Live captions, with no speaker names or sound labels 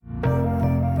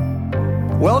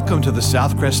Welcome to the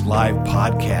Southcrest Live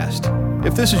podcast.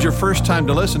 If this is your first time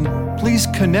to listen, please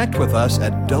connect with us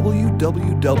at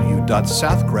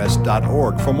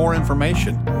www.southcrest.org for more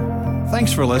information.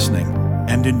 Thanks for listening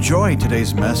and enjoy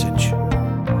today's message.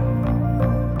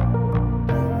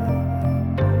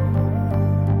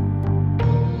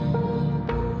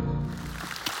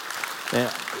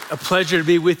 A pleasure to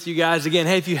be with you guys again.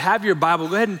 Hey, if you have your Bible,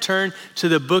 go ahead and turn to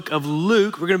the book of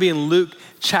Luke. We're going to be in Luke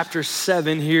chapter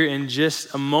 7 here in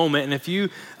just a moment. And if you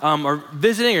are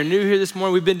visiting or new here this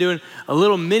morning, we've been doing a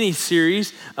little mini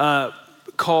series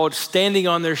called Standing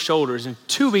on Their Shoulders. And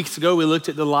 2 weeks ago, we looked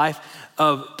at the life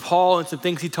of Paul and some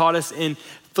things he taught us in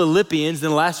Philippians.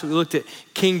 Then last week we looked at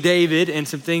King David and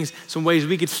some ways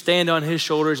we could stand on his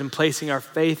shoulders and placing our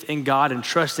faith in God and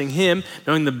trusting him,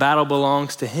 knowing the battle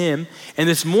belongs to him. And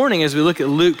this morning, as we look at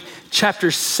Luke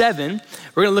chapter 7,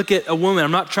 we're gonna look at a woman.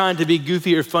 I'm not trying to be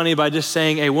goofy or funny by just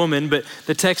saying a woman, but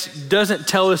the text doesn't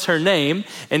tell us her name.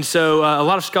 And so a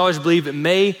lot of scholars believe it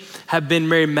may have been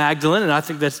Mary Magdalene, and I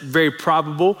think that's very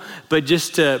probable. But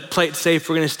just to play it safe,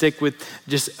 we're gonna stick with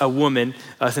just a woman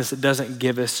since it doesn't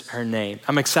give us her name.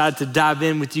 I'm excited to dive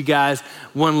in with you guys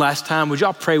one last time. Would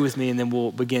y'all pray with me and then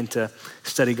we'll begin to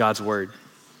study God's word.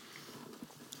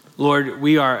 Lord,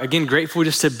 we are again grateful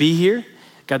just to be here.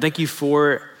 God, thank you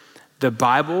for the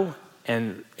Bible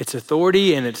and its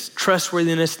authority and its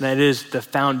trustworthiness, and that is the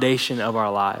foundation of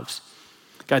our lives.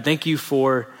 God, thank you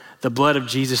for the blood of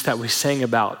Jesus that we sang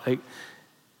about. It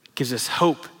gives us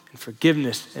hope and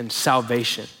forgiveness and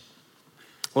salvation.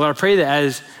 Lord, I pray that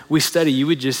as we study, you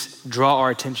would just draw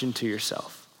our attention to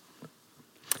yourself.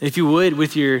 And if you would,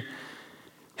 with your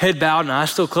head bowed and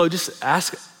eyes still closed, just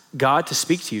ask God to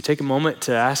speak to you. Take a moment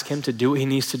to ask him to do what he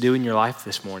needs to do in your life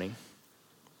this morning.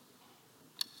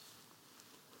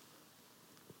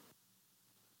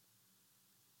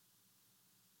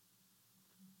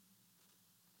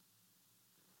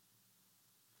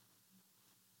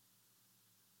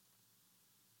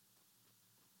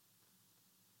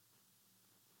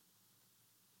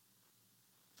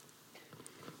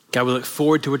 God, we look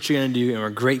forward to what you're gonna do, and we're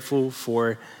grateful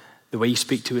for the way you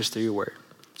speak to us through your word.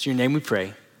 It's in your name we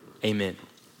pray, amen.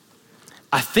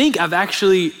 I think I've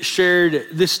actually shared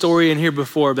this story in here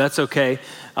before, but that's okay,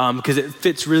 because it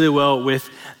fits really well with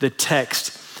the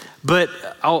text. But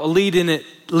I'll lead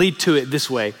to it this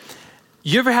way.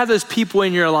 You ever have those people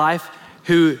in your life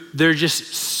who they're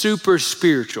just super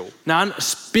spiritual? Now,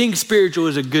 being spiritual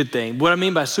is a good thing. What I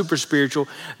mean by super spiritual,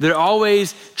 they're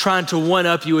always trying to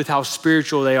one-up you with how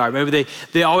spiritual they are. Maybe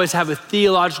they always have a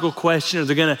theological question, or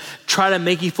they're gonna try to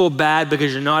make you feel bad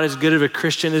because you're not as good of a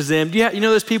Christian as them. You know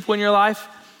those people in your life?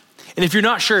 And if you're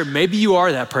not sure, maybe you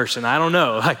are that person, I don't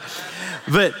know.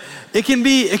 But it can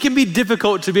be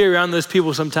difficult to be around those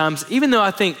people sometimes, even though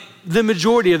I think the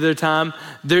majority of their time,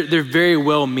 they're very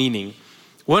well-meaning.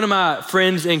 One of my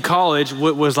friends in college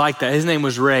was like that. His name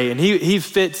was Ray, and he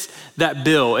fits that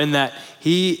bill in that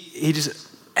he just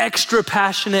extra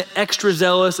passionate, extra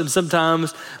zealous, and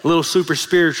sometimes a little super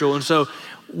spiritual. And so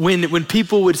when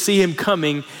people would see him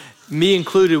coming, me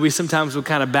included, we sometimes would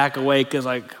kind of back away because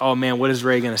like, oh man, what is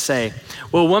Ray gonna say?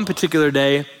 Well, one particular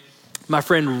day, my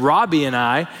friend Robbie and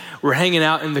I were hanging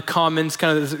out in the commons,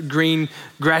 kind of this green,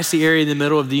 grassy area in the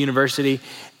middle of the university,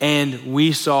 and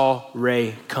we saw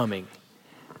Ray coming.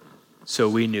 So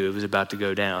we knew it was about to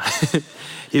go down.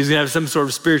 He was gonna have some sort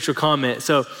of spiritual comment.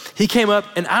 So he came up,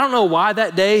 and I don't know why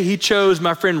that day he chose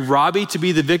my friend Robbie to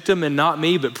be the victim and not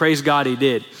me, but praise God he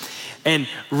did. And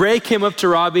Ray came up to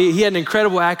Robbie. He had an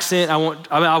incredible accent.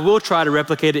 I will try to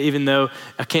replicate it even though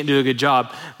I can't do a good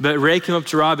job. But Ray came up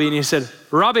to Robbie and he said,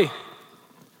 "Robbie,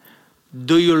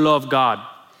 do you love God?"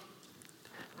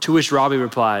 To which Robbie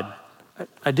replied,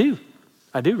 I do,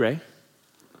 Ray."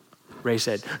 Ray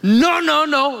said,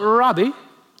 No, Robbie,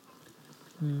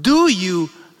 do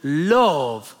you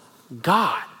love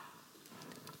God?"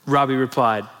 Robbie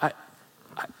replied,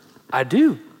 I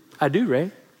do,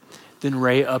 Ray. Then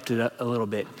Ray upped it a little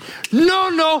bit.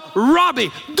 No,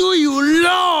 Robbie, do you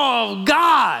love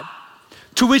God?"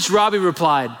 To which Robbie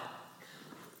replied,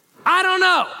 "I don't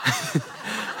know."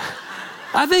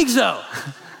 "I think so.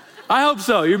 I hope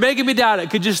so. You're making me doubt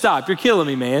it. Could you stop? You're killing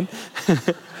me, man."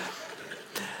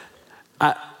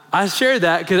 I share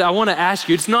that because I want to ask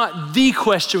you, it's not the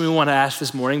question we want to ask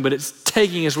this morning, but it's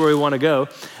taking us where we want to go.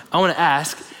 I want to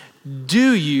ask,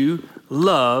 do you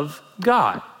love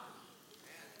God?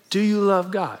 Do you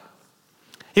love God?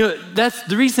 You know, that's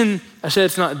the reason I said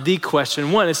it's not the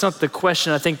question. One, it's not the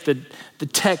question I think that the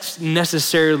text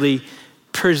necessarily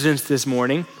presents this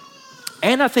morning.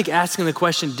 And I think asking the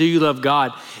question, do you love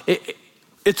God?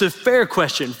 It's a fair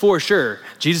question for sure.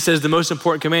 Jesus says the most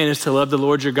important command is to love the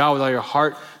Lord your God with all your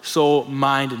heart, soul,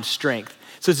 mind, and strength.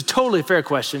 So it's a totally fair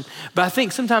question, but I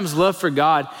think sometimes love for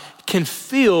God can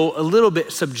feel a little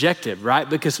bit subjective, right?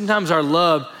 Because sometimes our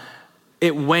love,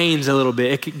 it wanes a little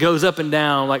bit. It goes up and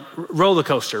down like roller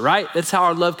coaster, right? That's how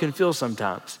our love can feel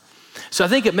sometimes. So I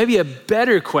think it may be a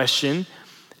better question,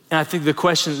 and I think the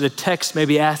question that the text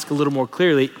maybe asks a little more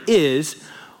clearly is,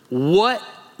 what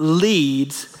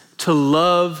leads to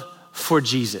love for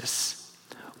Jesus?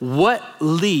 What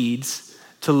leads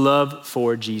to love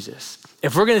for Jesus?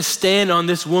 If we're gonna stand on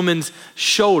this woman's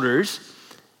shoulders,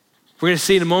 we're gonna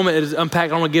see in a moment as unpacked. I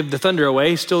don't wanna give the thunder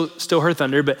away, still her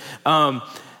thunder, but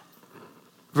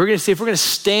we're gonna see if we're gonna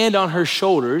stand on her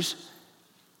shoulders,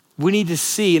 we need to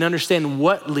see and understand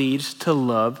what leads to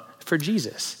love for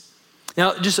Jesus.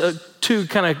 Now, just two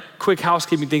kind of quick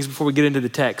housekeeping things before we get into the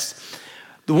text.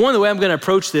 The way I'm gonna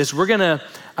approach this,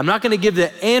 I'm not gonna give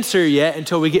the answer yet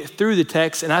until we get through the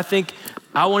text, and I think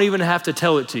I won't even have to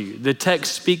tell it to you. The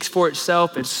text speaks for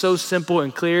itself. It's so simple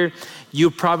and clear. You'll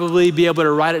probably be able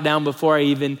to write it down before I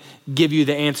even give you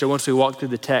the answer once we walk through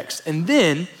the text. And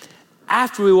then,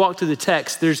 after we walk through the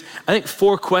text, there's, I think,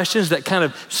 4 questions that kind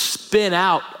of spin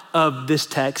out of this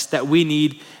text that we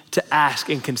need to ask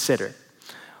and consider.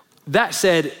 That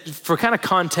said, for kind of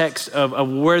context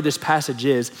of where this passage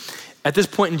is, at this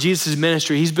point in Jesus'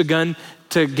 ministry, he's begun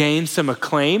to gain some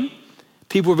acclaim.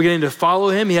 People are beginning to follow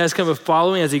him. He has kind of a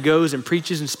following as he goes and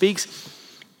preaches and speaks.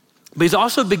 But he's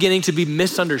also beginning to be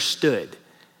misunderstood.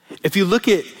 If you look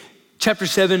at chapter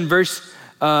 7, verse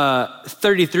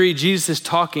 33, Jesus is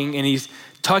talking, and he's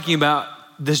talking about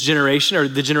this generation, or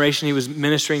the generation he was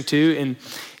ministering to. And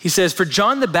he says, "For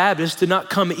John the Baptist did not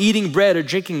come eating bread or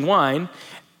drinking wine,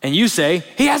 and you say,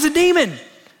 he has a demon.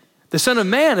 The Son of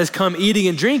Man has come eating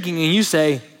and drinking, and you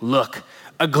say, look,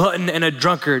 a glutton and a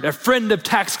drunkard, a friend of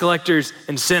tax collectors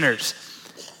and sinners."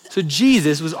 So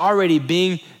Jesus was already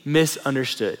being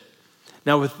misunderstood.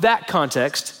 Now with that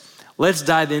context, let's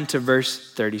dive into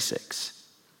verse 36.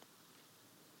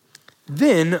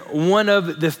 Then one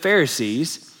of the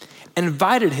Pharisees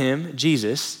invited him,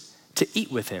 Jesus, to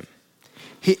eat with him.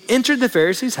 He entered the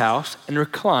Pharisee's house and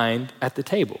reclined at the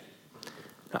table.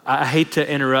 I hate to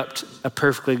interrupt a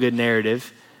perfectly good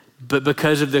narrative, but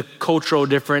because of the cultural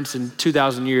difference in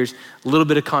 2,000 years, a little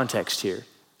bit of context here,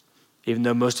 even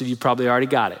though most of you probably already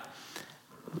got it.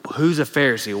 Who's a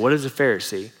Pharisee? What is a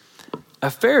Pharisee? A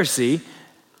Pharisee,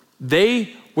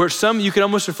 they were you could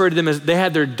almost refer to them as they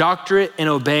had their doctorate in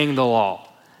obeying the law.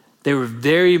 They were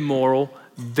very moral,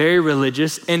 very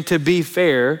religious, and to be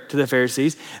fair to the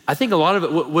Pharisees, I think a lot of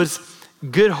it was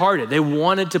good-hearted. They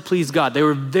wanted to please God. They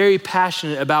were very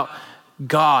passionate about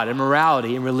God and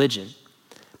morality and religion.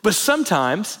 But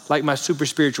sometimes, like my super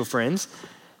spiritual friends,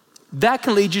 that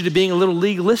can lead you to being a little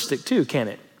legalistic too, can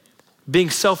it?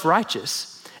 Being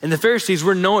self-righteous. And the Pharisees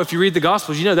were known, if you read the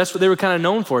Gospels, you know that's what they were kind of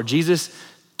known for. Jesus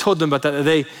told them about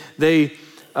that. They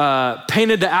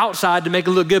painted the outside to make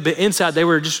it look good, but inside they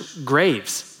were just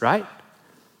graves, right?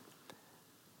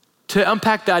 To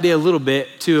unpack the idea a little bit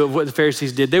too of what the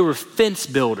Pharisees did, they were fence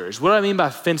builders. What do I mean by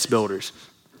fence builders?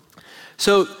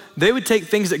 So they would take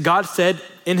things that God said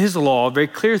in his law, very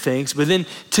clear things, but then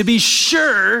to be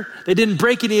sure they didn't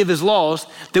break any of his laws,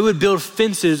 they would build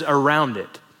fences around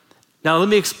it. Now let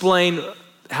me explain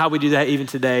how we do that even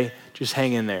today. Just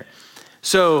hang in there.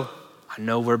 So I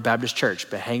know we're a Baptist church,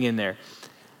 but hang in there.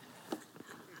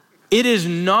 It is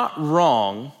not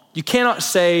wrong. You cannot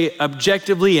say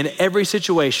objectively in every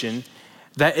situation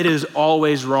that it is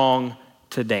always wrong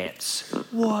to dance.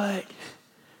 What?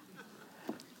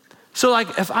 So like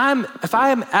if I'm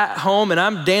at home and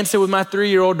I'm dancing with my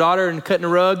 3-year-old daughter and cutting a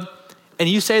rug, and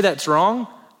you say that's wrong,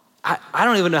 I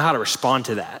don't even know how to respond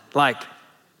to that. Like,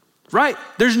 right?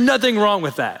 There's nothing wrong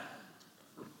with that.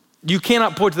 You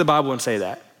cannot point to the Bible and say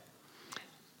that.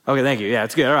 Okay, thank you. Yeah,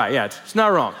 it's good. All right, yeah, it's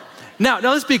not wrong. Now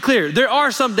let's be clear. There are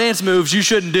some dance moves you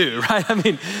shouldn't do, right? I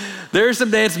mean, there are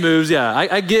some dance moves, yeah.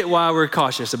 I get why we're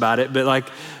cautious about it, but like,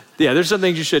 yeah, there's some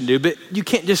things you shouldn't do, but you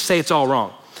can't just say it's all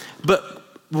wrong. But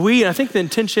I think the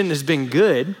intention has been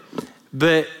good,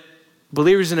 but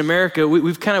believers in America,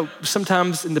 we've kind of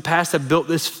sometimes in the past have built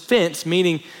this fence,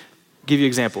 meaning, give you an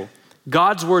example.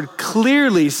 God's word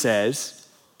clearly says,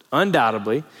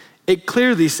 undoubtedly, it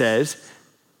clearly says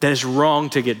that it's wrong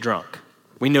to get drunk.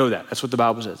 We know that. That's what the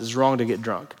Bible says. It's wrong to get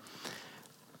drunk.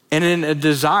 And in a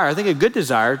desire, I think a good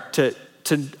desire to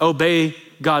obey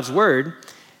God's word,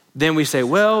 then we say,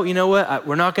 well, you know what?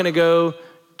 We're not going to go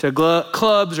to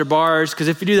clubs or bars, because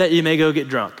if you do that, you may go get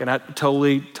drunk. And I'm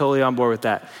totally on board with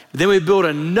that. But then we build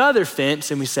another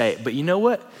fence and we say, but you know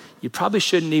what? You probably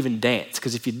shouldn't even dance,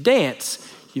 because if you dance,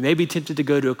 you may be tempted to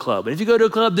go to a club. And if you go to a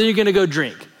club, then you're gonna go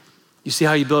drink. You see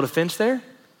how you build a fence there?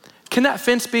 Can that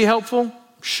fence be helpful?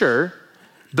 Sure.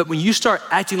 But when you start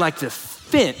acting like the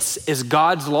fence is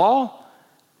God's law,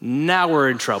 now we're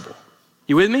in trouble.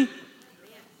 You with me?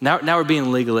 Now we're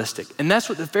being legalistic. And that's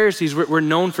what the Pharisees were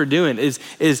known for doing is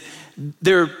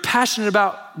they're passionate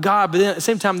about God, but then at the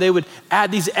same time, they would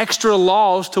add these extra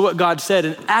laws to what God said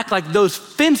and act like those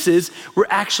fences were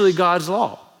actually God's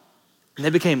law. And they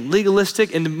became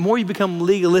legalistic. And the more you become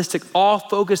legalistic, all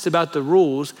focused about the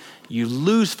rules, you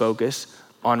lose focus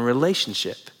on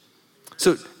relationship.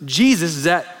 So Jesus is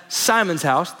at Simon's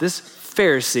house, this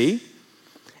Pharisee,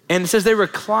 and it says they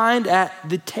reclined at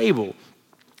the table.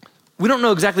 We don't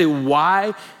know exactly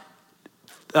why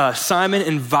Simon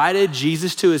invited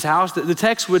Jesus to his house. The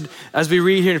text would, as we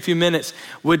read here in a few minutes,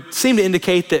 would seem to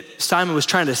indicate that Simon was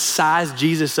trying to size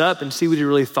Jesus up and see what he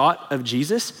really thought of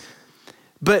Jesus.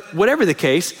 But whatever the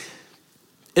case,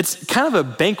 it's kind of a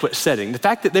banquet setting. The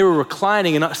fact that they were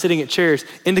reclining and not sitting at chairs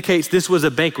indicates this was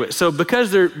a banquet. So because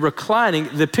they're reclining,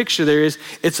 the picture there is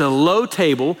it's a low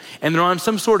table and they're on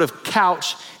some sort of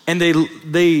couch and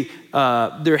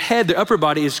their head, their upper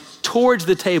body is towards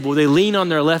the table. They lean on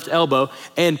their left elbow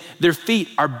and their feet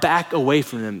are back away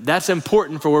from them. That's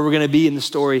important for where we're gonna be in the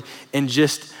story in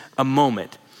just a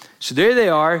moment. So there they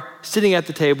are, sitting at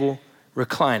the table,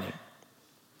 reclining.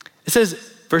 It says,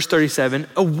 verse 37,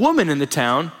 a woman in the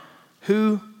town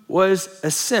who was a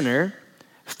sinner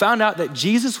found out that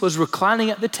Jesus was reclining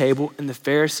at the table in the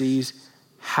Pharisee's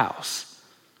house.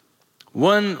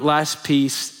 One last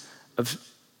piece of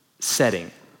setting,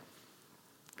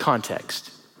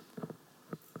 context.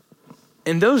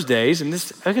 In those days, and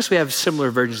this, I guess we have similar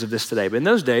versions of this today, but in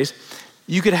those days,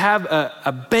 you could have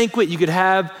a banquet, you could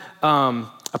have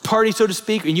a party, so to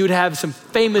speak, and you would have some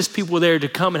famous people there to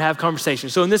come and have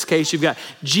conversations. So in this case, you've got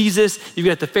Jesus, you've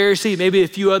got the Pharisee, maybe a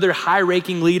few other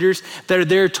high-ranking leaders that are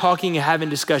there talking and having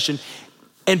discussion.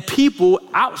 And people,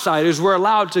 outsiders, were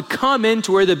allowed to come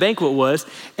into where the banquet was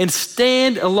and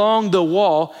stand along the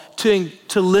wall to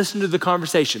listen to the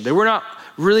conversation. They were not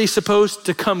really supposed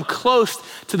to come close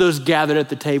to those gathered at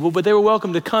the table, but they were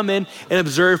welcome to come in and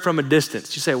observe from a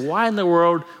distance. You say, why in the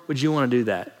world would you want to do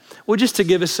that? Well, just to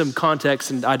give us some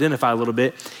context and identify a little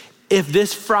bit, if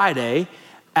this Friday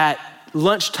at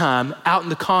lunchtime out in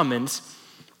the Commons,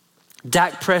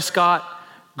 Dak Prescott,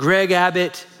 Greg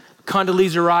Abbott,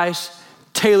 Condoleezza Rice,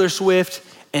 Taylor Swift,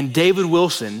 and David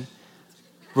Wilson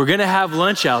were gonna have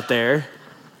lunch out there,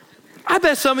 I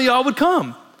bet some of y'all would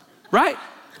come, right?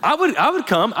 I would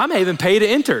come. I may even pay to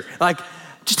enter, like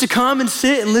just to come and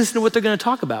sit and listen to what they're gonna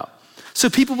talk about. So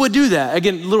people would do that.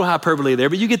 Again, a little hyperbole there,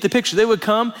 but you get the picture. They would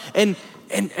come and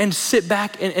sit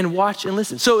back and watch and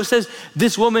listen. So it says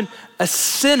this woman, a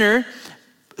sinner,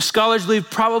 scholars believe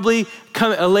probably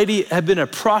a lady had been a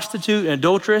prostitute, an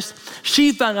adulteress.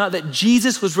 She found out that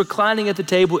Jesus was reclining at the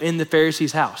table in the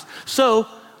Pharisee's house. So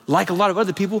like a lot of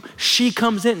other people, she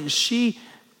comes in and she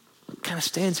kind of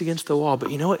stands against the wall.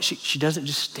 But you know what? She doesn't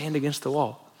just stand against the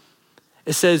wall.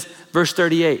 It says, verse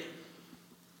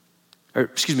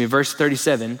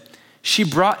 37, she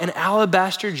brought an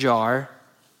alabaster jar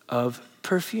of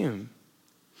perfume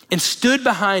and stood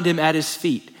behind him at his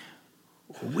feet,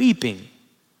 weeping,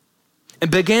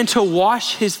 and began to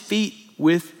wash his feet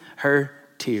with her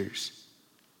tears.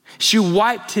 She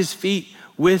wiped his feet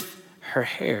with her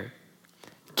hair,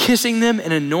 kissing them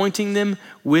and anointing them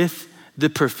with the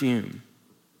perfume.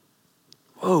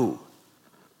 Whoa.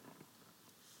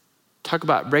 Talk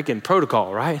about breaking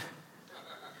protocol, right?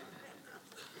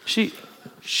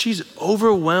 She's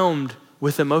overwhelmed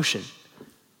with emotion.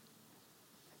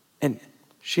 And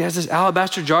she has this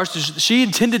alabaster jar. She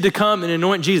intended to come and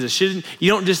anoint Jesus. You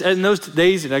don't just, in those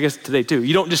days, and I guess today too,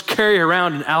 you don't just carry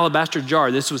around an alabaster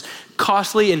jar. This was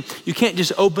costly and you can't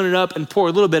just open it up and pour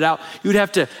a little bit out. You would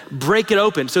have to break it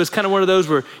open. So it's kind of one of those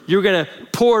where you're gonna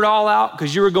pour it all out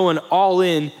because you were going all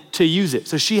in to use it.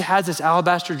 So she has this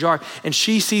alabaster jar and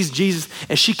she sees Jesus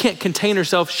and she can't contain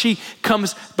herself. She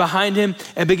comes behind him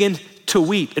and begins to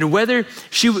weep. And whether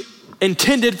she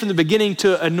intended from the beginning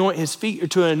to anoint his feet or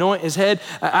to anoint his head,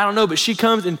 I don't know, but she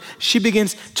comes and she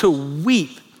begins to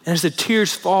weep. And as the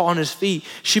tears fall on his feet,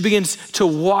 she begins to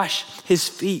wash his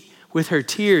feet with her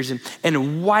tears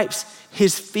and wipes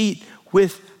his feet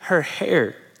with her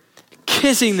hair,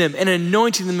 kissing them and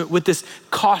anointing them with this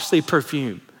costly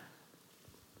perfume.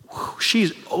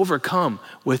 She's overcome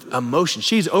with emotion.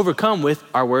 She's overcome with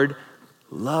our word,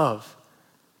 love.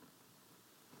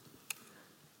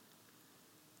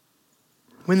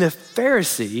 When the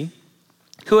Pharisee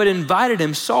who had invited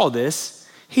him saw this,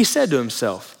 he said to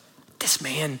himself, this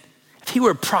man, if if he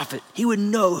were a prophet, he would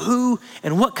know who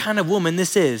and what kind of woman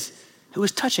this is who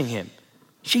is touching him.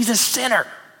 She's a sinner.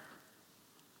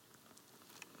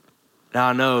 Now,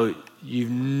 I know you've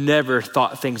never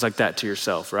thought things like that to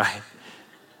yourself, right?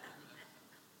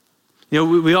 You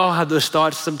know, we all have those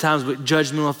thoughts sometimes, with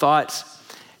judgmental thoughts.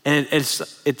 And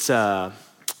it's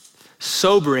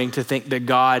sobering to think that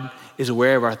God is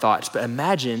aware of our thoughts. But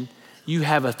imagine you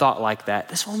have a thought like that.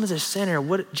 This woman's a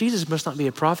sinner. Jesus must not be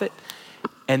a prophet.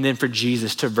 And then for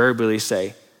Jesus to verbally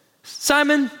say,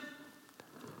 Simon,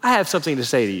 I have something to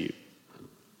say to you. It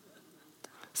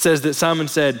says that Simon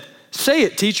said, say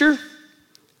it, teacher.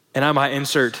 And I might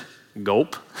insert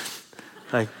gulp.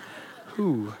 Like,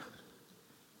 who?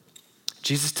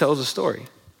 Jesus tells a story.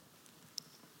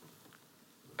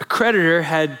 A creditor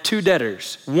had two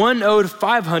debtors. One owed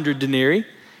 500 denarii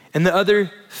and the other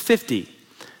 50.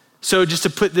 So just to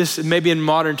put this maybe in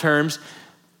modern terms,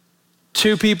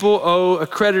 two people owe a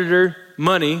creditor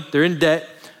money, they're in debt.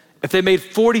 If they made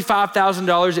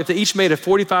 $45,000, if they each made a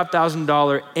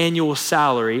 $45,000 annual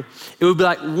salary, it would be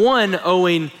like one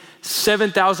owing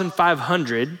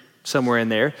 $7,500, somewhere in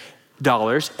there,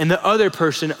 and the other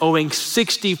person owing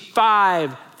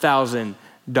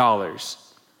 $65,000,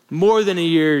 more than a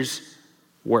year's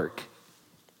work.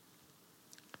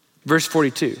 Verse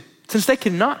 42, since they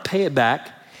could not pay it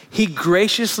back, he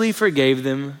graciously forgave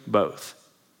them both.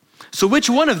 So which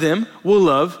one of them will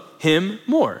love him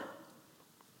more?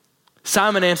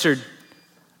 Simon answered,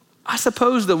 I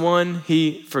suppose the one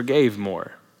he forgave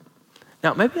more.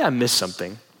 Now, maybe I missed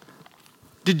something.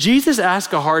 Did Jesus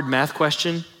ask a hard math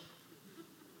question?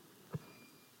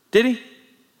 Did he?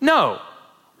 No.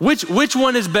 Which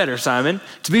one is better, Simon?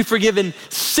 To be forgiven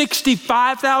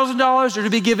 $65,000 or to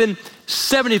be given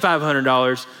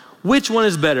 $7,500? Which one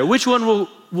is better? Which one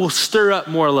will stir up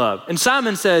more love? And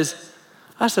Simon says,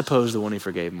 I suppose the one he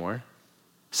forgave more.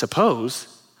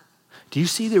 Suppose? Do you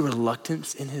see the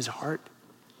reluctance in his heart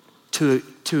to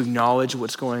acknowledge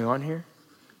what's going on here?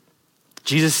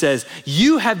 Jesus says,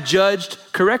 you have judged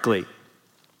correctly.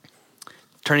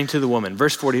 Turning to the woman,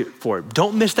 verse 44.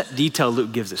 Don't miss that detail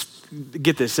Luke gives us.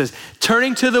 Get this, it says,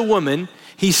 turning to the woman,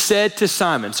 he said to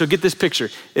Simon. So get this picture.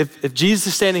 If Jesus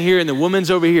is standing here and the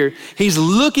woman's over here, he's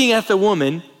looking at the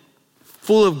woman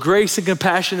full of grace and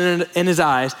compassion in his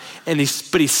eyes,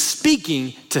 but he's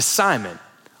speaking to Simon.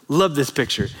 Love this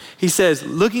picture. He says,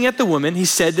 looking at the woman, he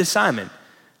said to Simon,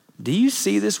 do you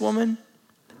see this woman?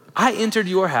 I entered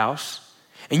your house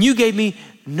and you gave me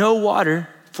no water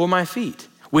for my feet,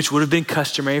 which would have been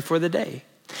customary for the day.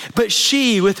 But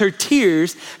she, with her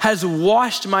tears, has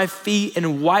washed my feet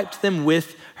and wiped them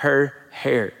with her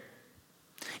hair.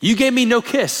 You gave me no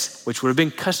kiss, which would have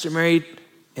been customary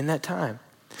in that time.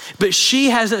 But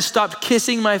she hasn't stopped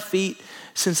kissing my feet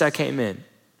since I came in.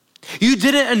 You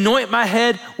didn't anoint my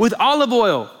head with olive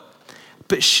oil,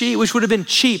 but she, which would have been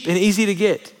cheap and easy to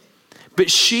get, but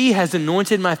she has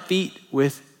anointed my feet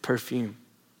with perfume.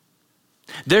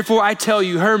 Therefore, I tell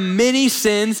you, her many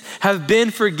sins have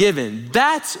been forgiven.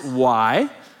 That's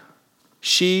why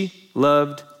she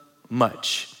loved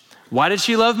much. Why did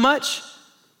she love much?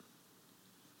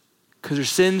 Because her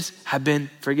sins have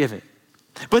been forgiven.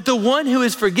 But the one who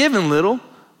is forgiven little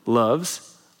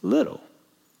loves little.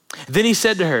 Then he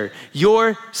said to her,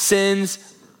 your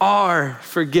sins are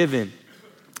forgiven.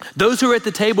 Those who were at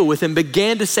the table with him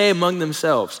began to say among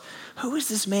themselves, who is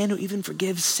this man who even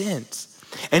forgives sins?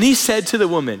 And he said to the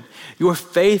woman, your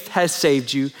faith has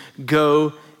saved you.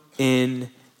 Go in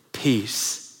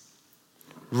peace.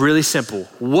 Really simple.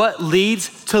 What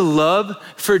leads to love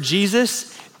for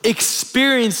Jesus?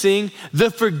 Experiencing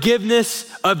the forgiveness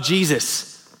of Jesus.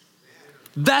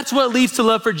 That's what leads to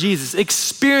love for Jesus.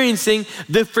 Experiencing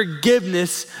the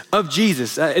forgiveness of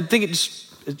Jesus. I think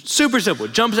it's super simple.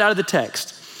 It jumps out of the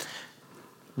text.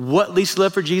 What leads to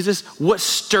love for Jesus? What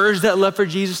stirs that love for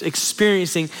Jesus?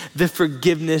 Experiencing the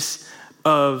forgiveness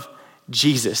of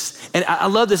Jesus. And I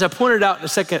love this. I pointed out a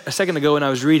second ago when I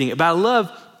was reading it, but I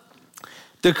love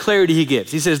the clarity he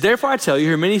gives. He says, therefore I tell you,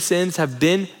 her many sins have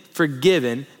been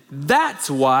forgiven.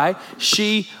 That's why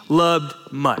she loved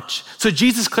much. So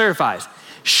Jesus clarifies,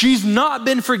 she's not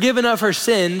been forgiven of her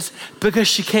sins because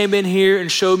she came in here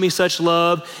and showed me such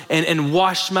love and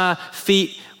washed my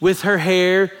feet with her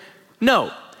hair.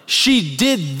 No, she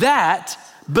did that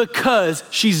because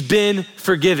she's been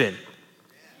forgiven.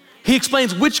 He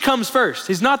explains which comes first.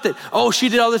 He's not that, oh, she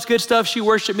did all this good stuff, she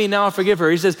worshiped me, now I forgive her.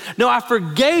 He says, no, I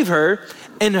forgave her,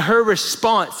 and her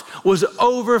response was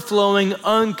overflowing,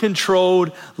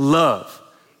 uncontrolled love.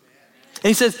 And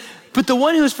he says, but the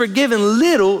one who is forgiven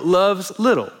little loves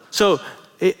little. So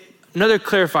another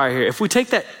clarifier here. If we take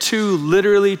that too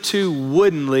literally, too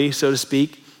woodenly, so to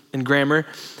speak, in grammar,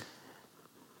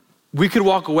 we could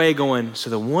walk away going, so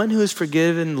the one who is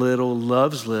forgiven little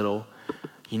loves little.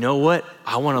 You know what?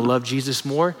 I want to love Jesus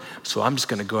more, so I'm just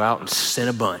going to go out and sin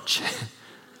a bunch.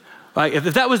 Like if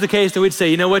that was the case, then we'd say,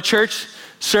 you know what, church?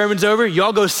 Sermon's over.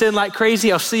 Y'all go sin like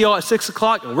crazy. I'll see y'all at 6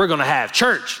 o'clock, and we're going to have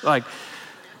church. Like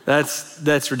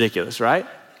that's ridiculous, right?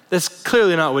 That's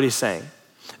clearly not what he's saying.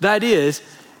 The idea is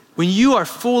when you are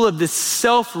full of this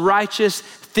self-righteous,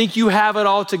 think you have it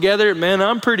all together, man,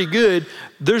 I'm pretty good.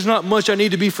 There's not much I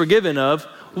need to be forgiven of.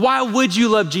 Why would you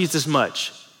love Jesus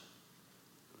much?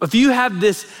 If you have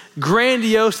this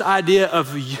grandiose idea of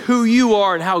who you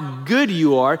are and how good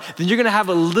you are, then you're gonna have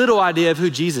a little idea of who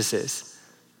Jesus is.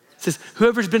 It says,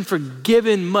 whoever's been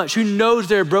forgiven much, who knows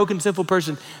they're a broken, sinful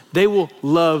person, they will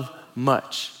love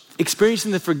much.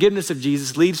 Experiencing the forgiveness of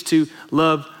Jesus leads to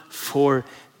love for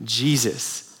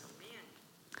Jesus.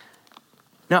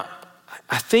 Now,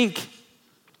 I think,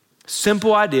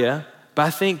 simple idea, but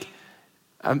I think,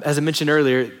 as I mentioned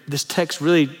earlier, this text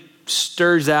really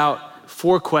stirs out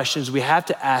 4 questions we have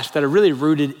to ask that are really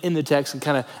rooted in the text and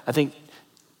kind of, I think,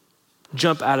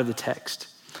 jump out of the text.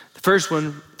 The first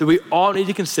one that we all need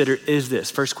to consider is this,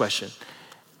 first question.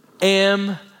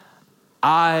 Am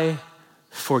I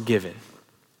forgiven?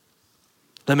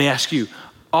 Let me ask you,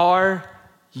 are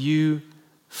you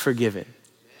forgiven?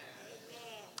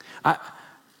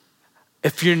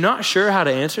 If you're not sure how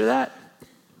to answer that,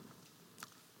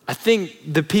 I think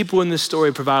the people in this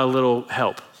story provide a little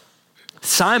help.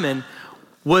 Simon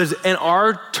was, in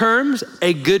our terms,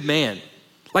 a good man.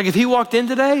 Like if he walked in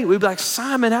today, we'd be like,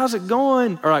 Simon, how's it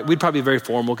going? Or like, we'd probably be very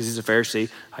formal because he's a Pharisee.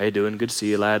 How you doing? Good to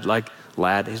see you, lad. Like,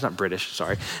 lad, he's not British,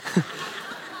 sorry.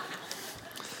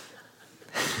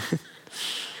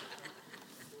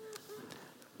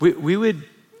 we would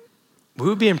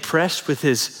be impressed with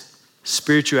his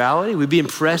spirituality. We'd be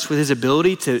impressed with his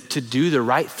ability to do the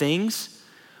right things.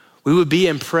 We would be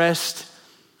impressed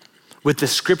with the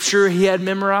scripture he had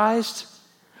memorized.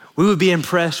 We would be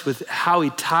impressed with how he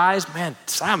tithes. Man,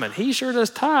 Simon, he sure does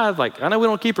tithe. Like, I know we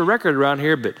don't keep a record around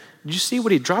here, but did you see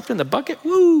what he dropped in the bucket?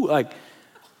 Woo! Like,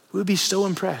 we would be so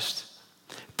impressed.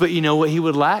 But you know what he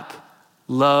would lack?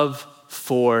 Love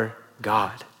for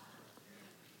God.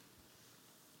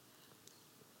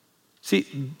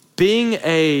 See, being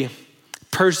a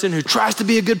person who tries to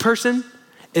be a good person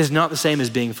is not the same as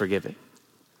being forgiven.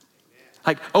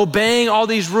 Like obeying all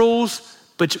these rules,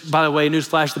 but by the way,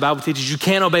 newsflash, the Bible teaches you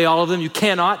can't obey all of them, you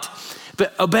cannot.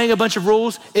 But obeying a bunch of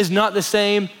rules is not the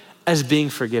same as being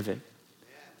forgiven.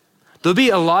 There'll be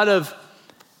a lot of,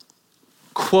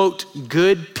 quote,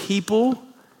 good people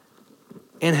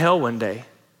in hell one day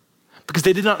because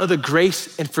they did not know the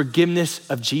grace and forgiveness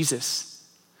of Jesus.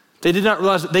 They did not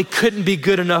realize that they couldn't be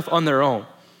good enough on their own.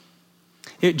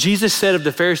 You know, Jesus said of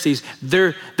the Pharisees,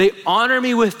 they honor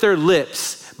me with their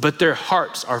lips, but their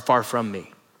hearts are far from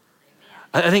me.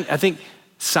 I think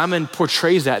Simon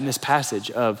portrays that in this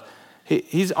passage of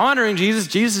he's honoring Jesus.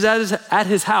 Jesus is at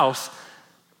his house,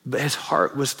 but his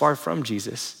heart was far from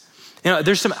Jesus. You know,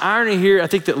 there's some irony here, I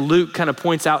think, that Luke kind of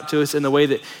points out to us in the way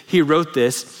that he wrote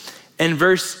this. In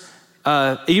verse,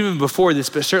 even before this,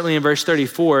 but certainly in verse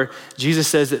 34, Jesus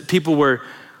says that people were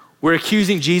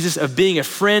accusing Jesus of being a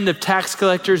friend of tax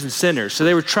collectors and sinners. So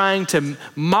they were trying to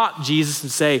mock Jesus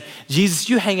and say, Jesus,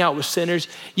 you hang out with sinners,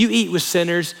 you eat with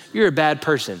sinners, you're a bad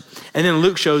person. And then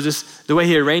Luke shows us the way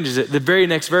he arranges it. The very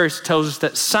next verse tells us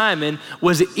that Simon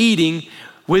was eating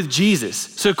with Jesus.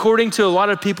 So according to a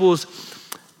lot of people's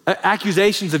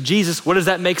accusations of Jesus, what does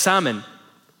that make Simon?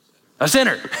 A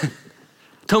sinner.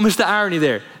 Don't miss the irony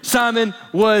there. Simon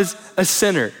was a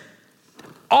sinner.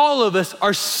 All of us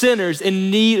are sinners in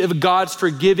need of God's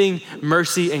forgiving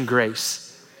mercy and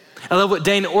grace. I love what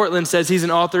Dane Ortlund says. He's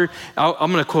an author.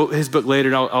 I'm going to quote his book later,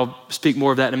 and I'll speak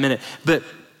more of that in a minute. But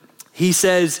he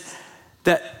says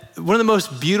that one of the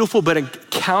most beautiful but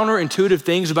counterintuitive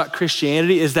things about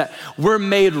Christianity is that we're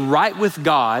made right with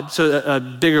God. So a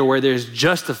bigger word there is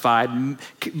justified,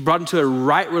 brought into a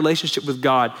right relationship with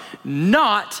God,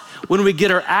 not when we get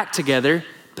our act together,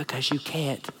 because you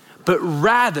can't. But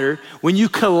rather when you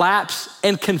collapse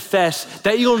and confess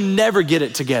that you'll never get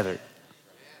it together.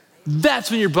 That's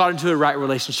when you're brought into a right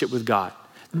relationship with God.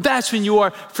 That's when you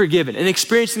are forgiven. And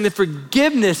experiencing the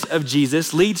forgiveness of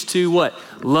Jesus leads to what?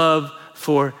 Love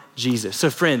for Jesus.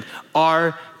 So friend,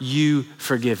 are you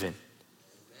forgiven?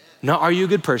 Not are you a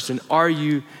good person, are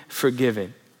you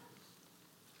forgiven?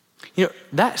 You know,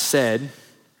 that said,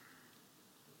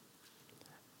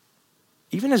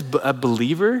 even as a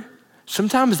believer,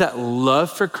 sometimes that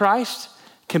love for Christ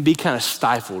can be kind of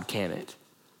stifled, can't it?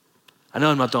 I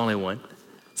know I'm not the only one.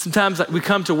 Sometimes we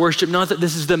come to worship, not that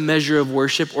this is the measure of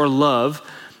worship or love,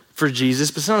 for Jesus,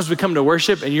 but sometimes we come to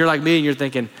worship and you're like me and you're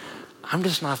thinking, I'm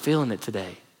just not feeling it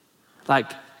today.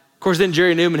 Like, of course, then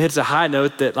Jerry Newman hits a high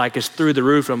note that like is through the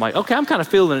roof. And I'm like, okay, I'm kind of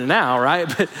feeling it now,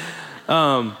 right? But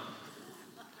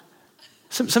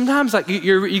sometimes like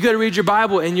you go to read your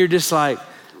Bible and you're just like,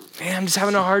 man, I'm just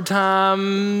having a hard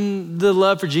time. The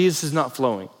love for Jesus is not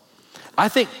flowing. I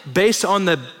think based on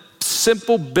the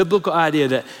simple biblical idea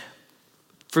that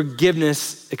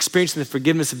forgiveness, experiencing the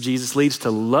forgiveness of Jesus leads to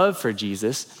love for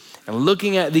Jesus, and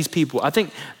looking at these people, I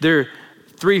think there are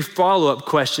 3 follow-up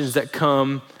questions that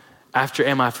come after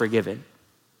am I forgiven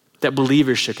that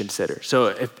believers should consider. So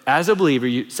if as a believer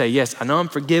you say, yes, I know I'm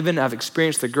forgiven, I've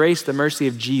experienced the grace, the mercy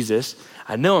of Jesus,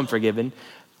 I know I'm forgiven,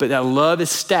 but that love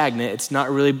is stagnant, it's not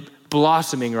really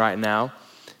blossoming right now,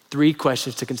 3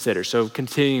 questions to consider. So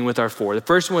continuing with our 4. The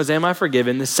first one is, am I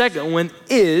forgiven? The second one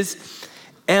is,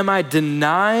 am I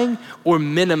denying or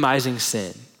minimizing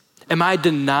sin? Am I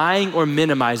denying or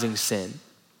minimizing sin?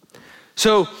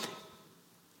 So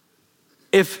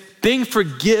if being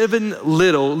forgiven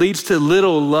little leads to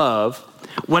little love,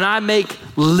 when I make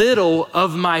little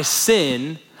of my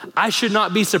sin, I should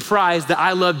not be surprised that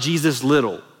I love Jesus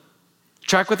little.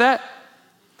 Track with that?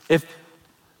 If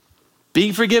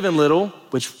being forgiven little,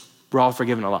 which we're all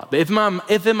forgiven a lot, but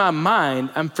if in my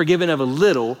mind I'm forgiven of a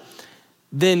little,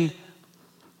 then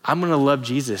I'm gonna love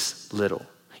Jesus little.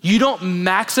 You don't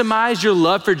maximize your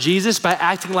love for Jesus by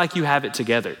acting like you have it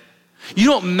together. You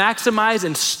don't maximize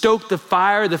and stoke the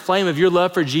fire, the flame of your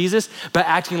love for Jesus by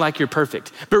acting like you're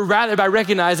perfect, but rather by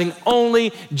recognizing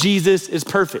only Jesus is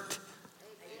perfect.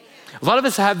 A lot of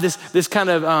us have this kind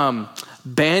of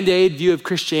Band-Aid view of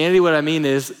Christianity. What I mean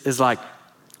is like,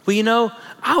 well, you know,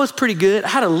 I was pretty good. I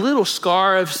had a little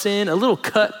scar of sin, a little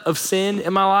cut of sin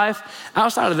in my life.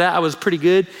 Outside of that, I was pretty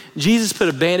good. Jesus put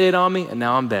a Band-Aid on me and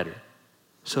now I'm better.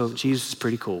 So Jesus is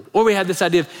pretty cool. Or we had this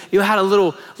idea of, I had a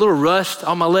little rust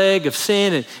on my leg of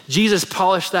sin and Jesus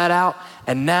polished that out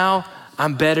and now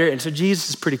I'm better. And so Jesus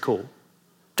is pretty cool.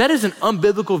 That is an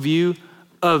unbiblical view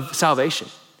of salvation.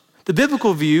 The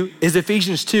biblical view is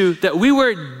Ephesians 2, that we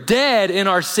were dead in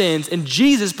our sins and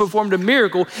Jesus performed a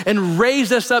miracle and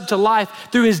raised us up to life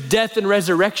through his death and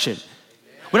resurrection.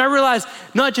 When I realized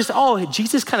not just,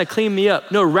 Jesus kind of cleaned me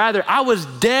up. No, rather I was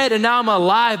dead and now I'm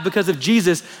alive because of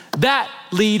Jesus. That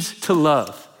leads to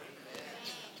love.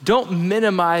 Don't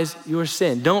minimize your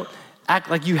sin. Don't act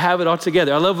like you have it all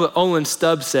together. I love what Olin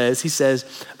Stubbs says. He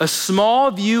says, a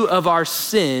small view of our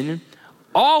sin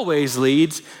always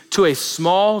leads to a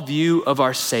small view of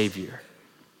our Savior.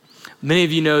 Many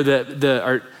of you know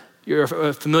that you're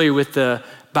familiar with the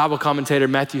Bible commentator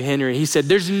Matthew Henry. He said,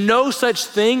 there's no such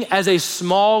thing as a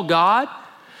small God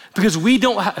because we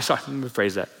don't have, sorry, let me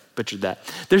rephrase that, butchered that.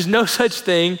 There's no such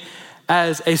thing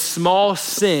as a small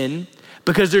sin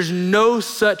because there's no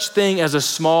such thing as a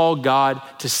small God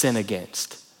to sin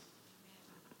against.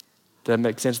 Did that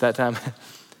make sense that time?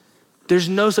 There's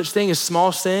no such thing as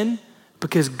small sin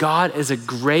because God is a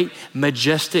great,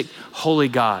 majestic, holy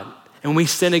God. And when we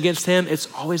sin against him,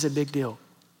 it's always a big deal.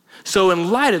 So in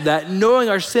light of that, knowing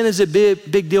our sin is a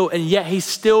big deal and yet he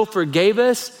still forgave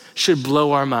us should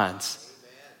blow our minds.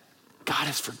 God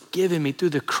has forgiven me through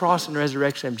the cross and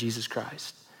resurrection of Jesus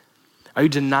Christ. Are you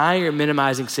denying or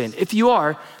minimizing sin? If you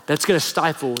are, that's gonna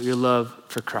stifle your love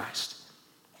for Christ.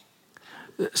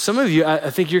 Some of you, I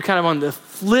think you're kind of on the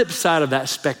flip side of that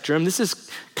spectrum. This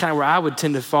is kind of where I would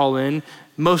tend to fall in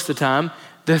most of the time.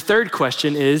 The third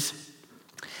question is,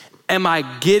 am I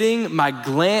getting my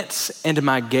glance and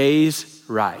my gaze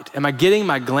right? Am I getting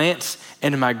my glance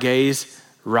and my gaze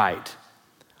right?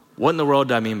 What in the world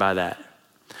do I mean by that?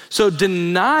 So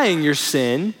denying your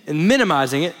sin and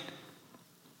minimizing it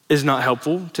is not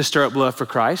helpful to stir up love for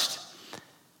Christ,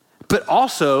 but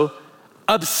also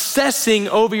obsessing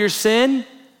over your sin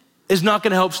is not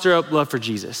gonna help stir up love for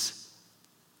Jesus.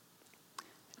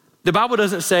 The Bible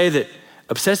doesn't say that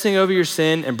obsessing over your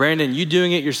sin and Brandon, you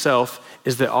doing it yourself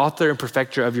is the author and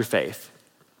perfecter of your faith.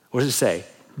 What does it say?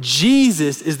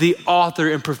 Jesus is the author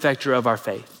and perfecter of our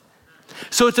faith.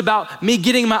 So it's about me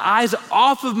getting my eyes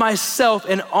off of myself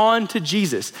and on to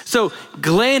Jesus. So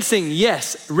glancing,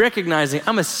 yes, recognizing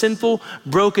I'm a sinful,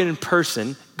 broken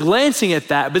person, glancing at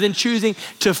that, but then choosing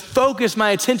to focus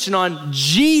my attention on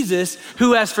Jesus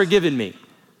who has forgiven me.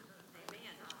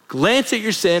 Glance at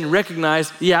your sin,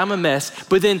 recognize, yeah, I'm a mess,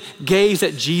 but then gaze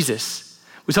at Jesus.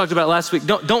 We talked about it last week.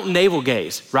 Don't navel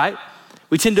gaze, right?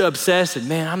 We tend to obsess and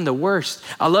man, I'm the worst.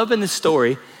 I love in this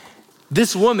story,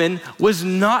 this woman was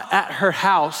not at her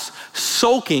house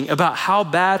sulking about how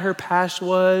bad her past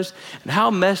was and how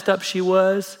messed up she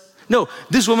was. No,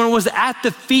 this woman was at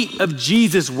the feet of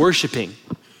Jesus worshiping.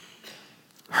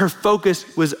 Her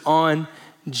focus was on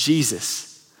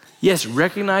Jesus. Yes,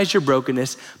 recognize your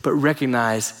brokenness, but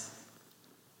recognize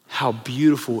how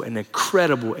beautiful and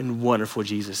incredible and wonderful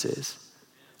Jesus is.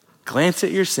 Glance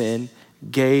at your sin,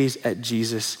 gaze at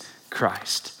Jesus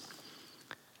Christ.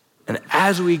 And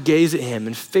as we gaze at him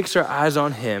and fix our eyes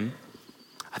on him,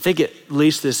 I think it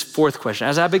leads to this fourth question.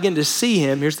 As I begin to see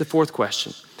him, here's the fourth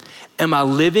question. Am I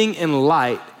living in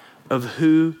light of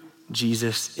who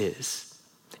Jesus is?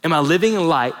 Am I living in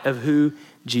light of who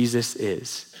Jesus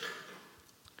is?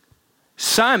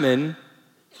 Simon,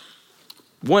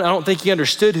 one, I don't think he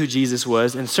understood who Jesus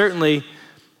was and certainly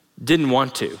didn't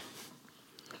want to.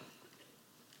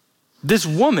 This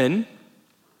woman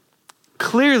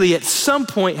clearly at some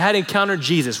point had encountered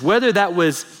Jesus, whether that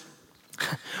was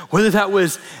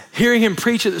hearing him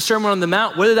preach at the Sermon on the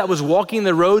Mount, whether that was walking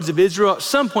the roads of Israel. At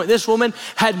some point, this woman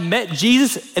had met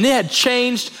Jesus and it had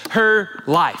changed her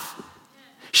life.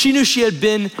 She knew she had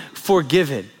been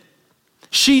forgiven.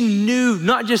 She knew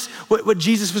not just what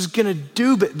Jesus was gonna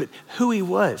do, but who he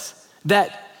was.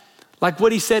 That, like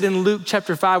what he said in Luke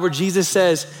chapter 5, where Jesus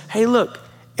says, hey, look,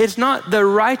 it's not the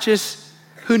righteous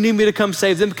who need me to come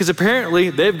save them, because apparently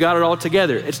they've got it all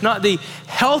together. It's not the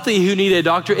healthy who need a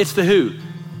doctor, it's the who?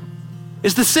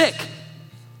 It's the sick.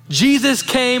 Jesus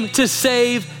came to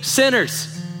save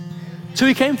sinners. That's who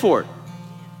he came for.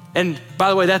 And by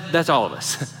the way, that's all of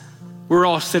us. We're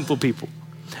all sinful people.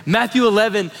 Matthew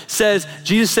 11 says,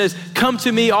 Jesus says, come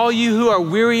to me, all you who are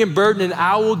weary and burdened, and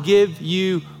I will give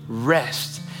you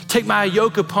rest. Take my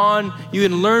yoke upon you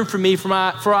and learn from me, for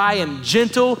I am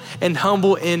gentle and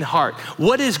humble in heart.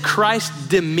 What is Christ's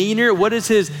demeanor? What is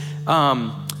his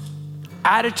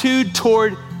attitude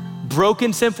toward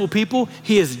broken, sinful people?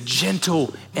 He is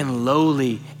gentle and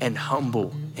lowly and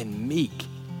humble and meek.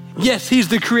 Yes, he's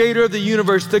the creator of the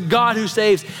universe, the God who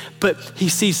saves, but he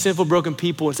sees sinful, broken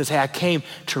people and says, hey, I came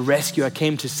to rescue, I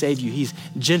came to save you. He's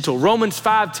gentle. Romans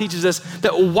 5 teaches us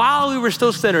that while we were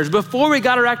still sinners, before we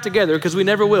got our act together, because we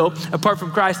never will, apart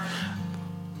from Christ,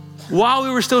 while we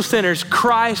were still sinners,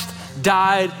 Christ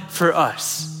died for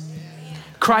us.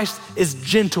 Christ is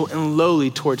gentle and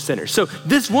lowly towards sinners. So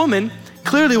this woman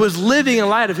clearly was living in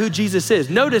light of who Jesus is.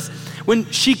 Notice when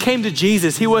she came to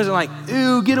Jesus, he wasn't like,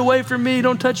 ew, get away from me,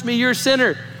 don't touch me, you're a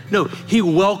sinner. No, he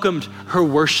welcomed her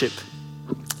worship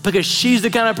because she's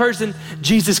the kind of person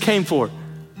Jesus came for.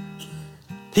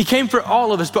 He came for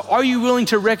all of us, but are you willing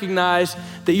to recognize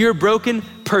that you're a broken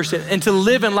person and to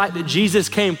live in light that Jesus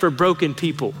came for broken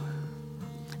people?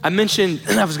 I mentioned,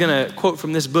 I was gonna quote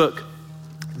from this book.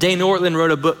 Dane Ortland wrote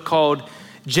a book called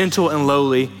Gentle and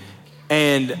Lowly,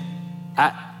 and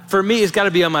for me, it's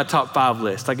gotta be on my top 5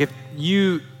 list. Like if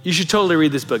you should totally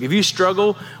read this book. If you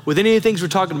struggle with any of the things we're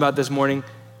talking about this morning,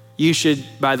 you should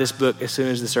buy this book as soon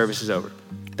as the service is over.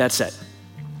 That's it.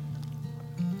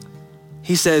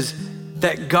 He says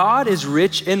that God is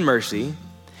rich in mercy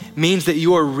means that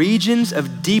your regions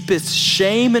of deepest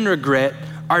shame and regret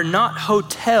are not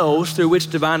hotels through which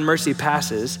divine mercy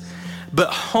passes, but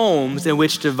homes in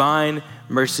which divine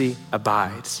mercy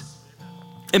abides.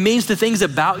 It means the things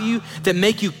about you that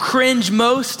make you cringe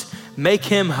most make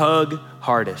him hug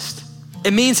hardest.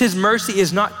 It means his mercy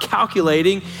is not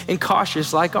calculating and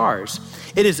cautious like ours.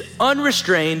 It is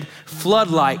unrestrained,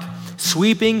 flood-like,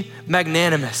 sweeping,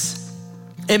 magnanimous.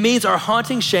 It means our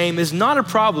haunting shame is not a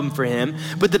problem for him,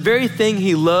 but the very thing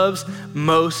he loves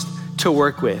most to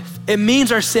work with. It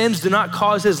means our sins do not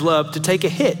cause his love to take a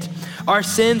hit. Our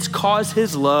sins cause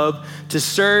his love to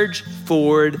surge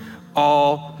forward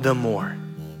all the more.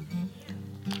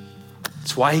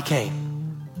 That's why he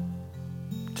came,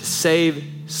 to save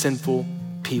sinful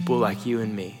people like you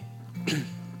and me.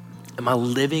 Am I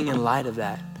living in light of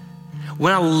that?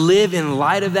 When I live in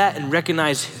light of that and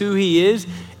recognize who he is,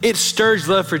 it stirs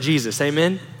love for Jesus,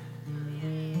 amen?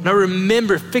 And I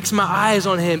remember, fix my eyes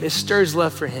on him, it stirs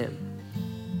love for him.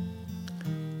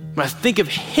 When I think of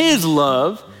his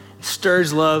love, it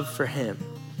stirs love for him.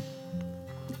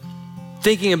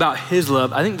 Thinking about his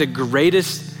love, I think the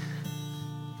greatest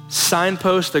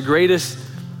signpost, the greatest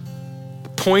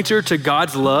pointer to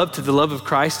God's love, to the love of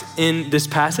Christ in this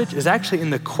passage is actually in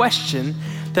the question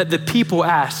that the people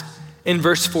ask in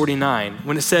verse 49,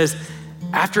 when it says,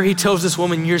 after he tells this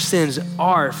woman, your sins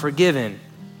are forgiven.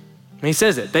 And he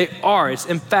says it, they are, it's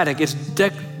emphatic, it's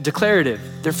declarative,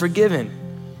 they're forgiven.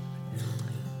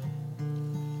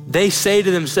 They say to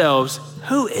themselves,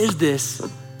 who is this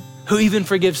who even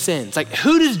forgives sins? Like,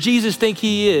 who does Jesus think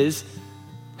he is?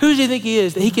 Who does he think he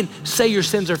is that he can say your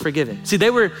sins are forgiven? See, they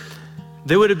would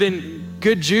have been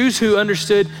good Jews who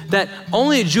understood that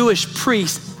only a Jewish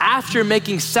priest, after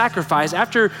making sacrifice,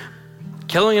 after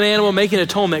Killing an animal, making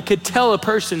atonement could tell a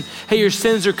person, hey, your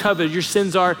sins are covered, your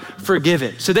sins are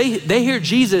forgiven. So they hear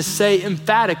Jesus say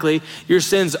emphatically, your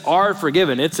sins are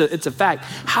forgiven. It's a fact.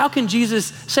 How can Jesus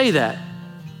say that?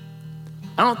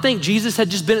 I don't think Jesus had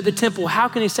just been at the temple. How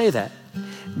can he say that?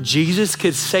 Jesus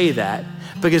could say that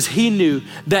because he knew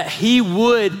that he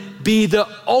would be the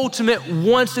ultimate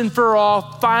once and for all,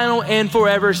 final and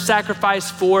forever sacrifice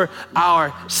for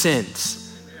our sins.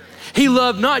 He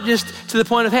loved not just to the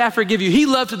point of, hey, I forgive you. He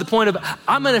loved to the point of,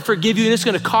 I'm gonna forgive you and it's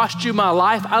gonna cost you my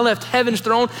life. I left heaven's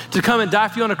throne to come and die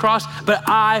for you on a cross, but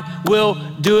I will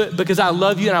do it because I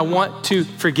love you and I want to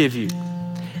forgive you.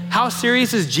 How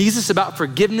serious is Jesus about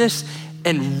forgiveness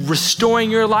and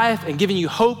restoring your life and giving you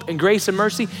hope and grace and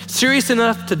mercy? Serious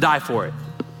enough to die for it.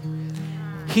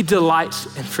 He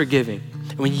delights in forgiving.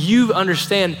 And when you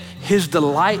understand his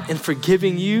delight in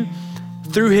forgiving you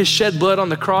through his shed blood on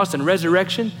the cross and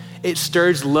resurrection, it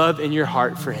stirs love in your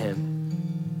heart for him.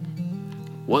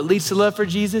 What leads to love for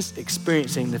Jesus?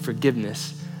 Experiencing the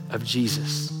forgiveness of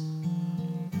Jesus.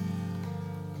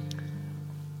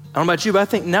 I don't know about you, but I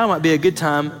think now might be a good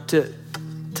time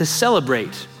to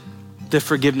celebrate the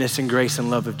forgiveness and grace and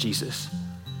love of Jesus.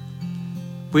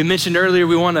 We mentioned earlier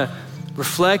we want to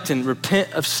reflect and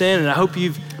repent of sin, and I hope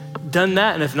you've done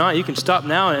that. And if not, you can stop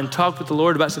now and talk with the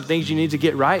Lord about some things you need to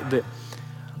get right. But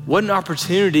what an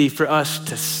opportunity for us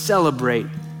to celebrate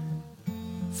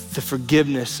the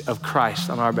forgiveness of Christ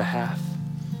on our behalf,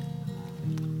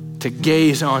 to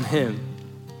gaze on him.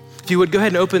 If you would, go ahead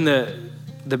and open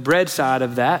the bread side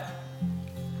of that.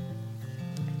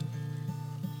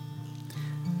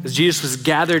 As Jesus was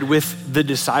gathered with the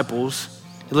disciples,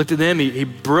 he looked at them, he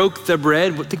broke the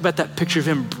bread. Think about that picture of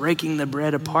him breaking the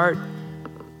bread apart.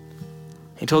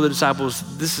 He told the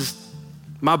disciples, this is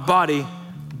my body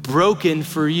broken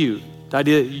for you. The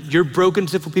idea that you're broken,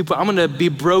 sinful people, I'm gonna be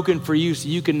broken for you so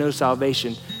you can know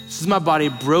salvation. This is my body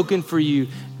broken for you.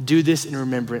 Do this in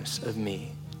remembrance of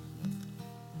me.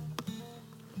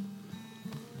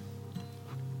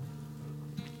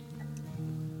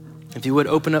 If you would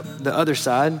open up the other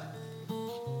side.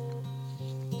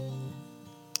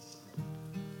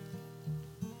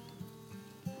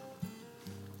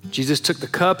 Jesus took the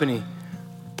cup and he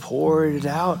poured it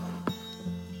out,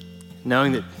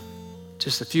 knowing that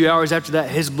just a few hours after that,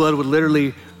 his blood would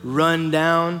literally run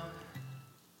down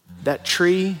that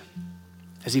tree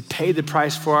as he paid the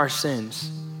price for our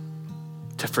sins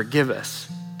to forgive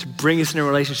us, to bring us in a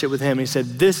relationship with him. And he said,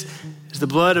 this is the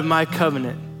blood of my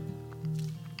covenant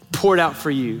poured out for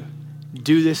you.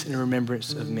 Do this in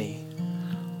remembrance of me.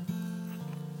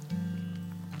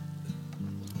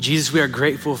 Jesus, we are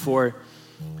grateful for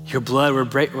your blood.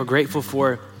 We're grateful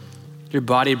for your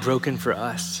body broken for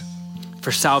us,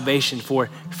 for salvation, for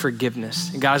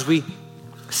forgiveness. And God, as we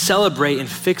celebrate and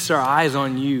fix our eyes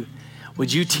on you,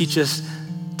 would you teach us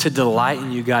to delight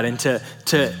in you, God, and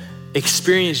to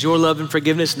experience your love and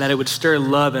forgiveness, and that it would stir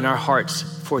love in our hearts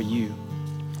for you.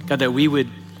 God, that we would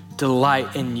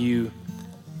delight in you,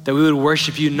 that we would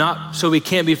worship you, not so we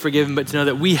can't be forgiven, but to know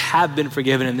that we have been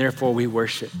forgiven and therefore we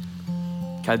worship.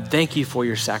 God, thank you for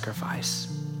your sacrifice.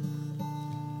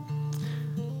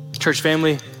 Church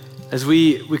family, as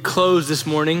we close this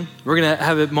morning, we're gonna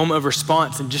have a moment of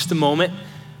response in just a moment.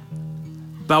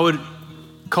 But I would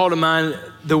call to mind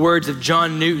the words of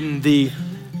John Newton, the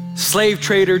slave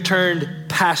trader turned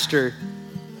pastor.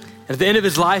 At the end of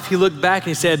his life, he looked back and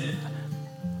he said,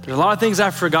 there's a lot of things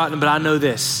I've forgotten, but I know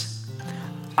this.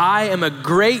 I am a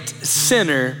great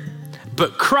sinner,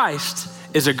 but Christ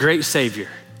is a great Savior.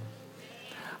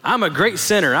 I'm a great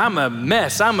sinner, I'm a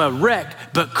mess, I'm a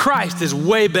wreck, but Christ is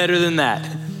way better than that.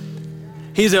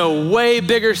 He's a way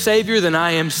bigger Savior than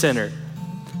I am sinner.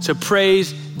 So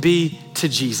praise be to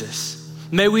Jesus.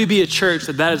 May we be a church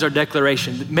that is our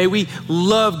declaration. May we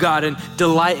love God and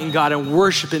delight in God and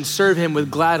worship and serve him with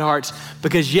glad hearts,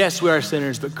 because yes, we are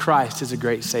sinners, but Christ is a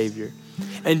great Savior.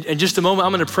 And in just a moment,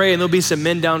 I'm gonna pray and there'll be some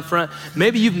men down front.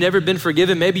 Maybe you've never been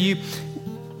forgiven. Maybe you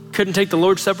couldn't take the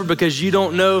Lord's Supper because you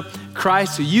don't know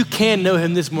Christ. So you can know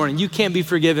him this morning. You can be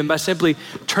forgiven by simply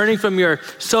turning from your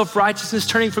self-righteousness,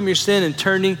 turning from your sin, and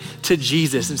turning to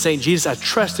Jesus and saying, Jesus, I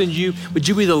trust in you. Would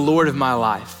you be the Lord of my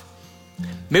life?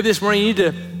 Maybe this morning you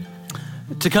need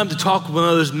to come to talk with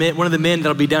one of the men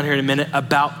that'll be down here in a minute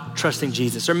about trusting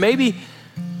Jesus. Or maybe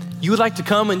you would like to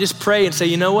come and just pray and say,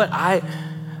 you know what, I've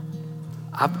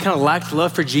kind of lacked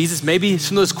love for Jesus. Maybe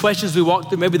some of those questions we walked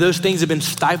through, maybe those things have been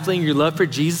stifling your love for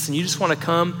Jesus, and you just want to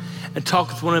come and talk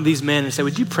with one of these men and say,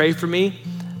 would you pray for me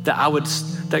that I would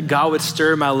that God would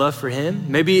stir my love for him.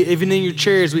 Maybe even in your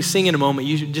chair as we sing in a moment,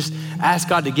 you should just ask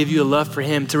God to give you a love for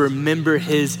him, to remember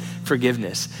his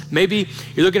forgiveness. Maybe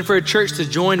you're looking for a church to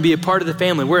join, to be a part of the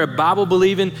family. We're a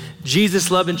Bible-believing,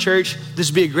 Jesus-loving church. This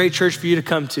would be a great church for you to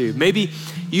come to. Maybe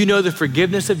you know the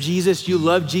forgiveness of Jesus, you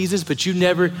love Jesus, but you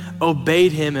never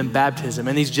obeyed him in baptism.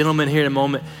 And these gentlemen here in a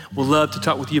moment will love to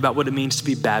talk with you about what it means to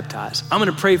be baptized. I'm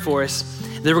gonna pray for us,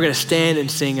 then we're gonna stand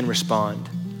and sing and respond.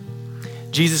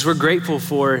 Jesus, we're grateful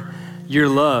for your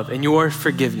love and your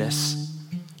forgiveness.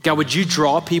 God, would you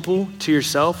draw people to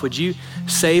yourself? Would you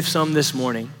save some this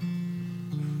morning?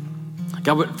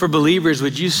 God, for believers,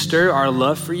 would you stir our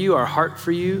love for you, our heart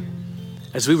for you,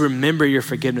 as we remember your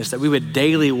forgiveness, that we would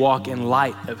daily walk in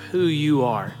light of who you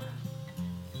are.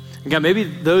 And God, maybe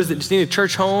those that just need a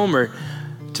church home or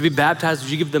to be baptized,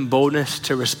 would you give them boldness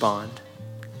to respond?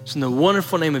 It's in the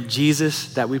wonderful name of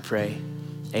Jesus that we pray,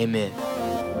 amen.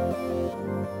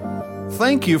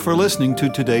 Thank you for listening to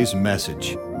today's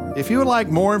message. If you would like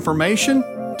more information,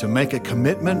 to make a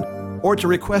commitment, or to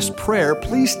request prayer,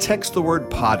 please text the word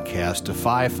podcast to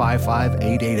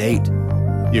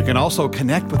 555-888. You can also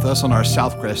connect with us on our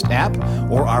Southcrest app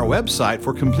or our website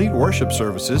for complete worship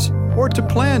services, or to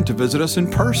plan to visit us in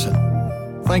person.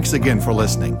 Thanks again for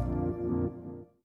listening.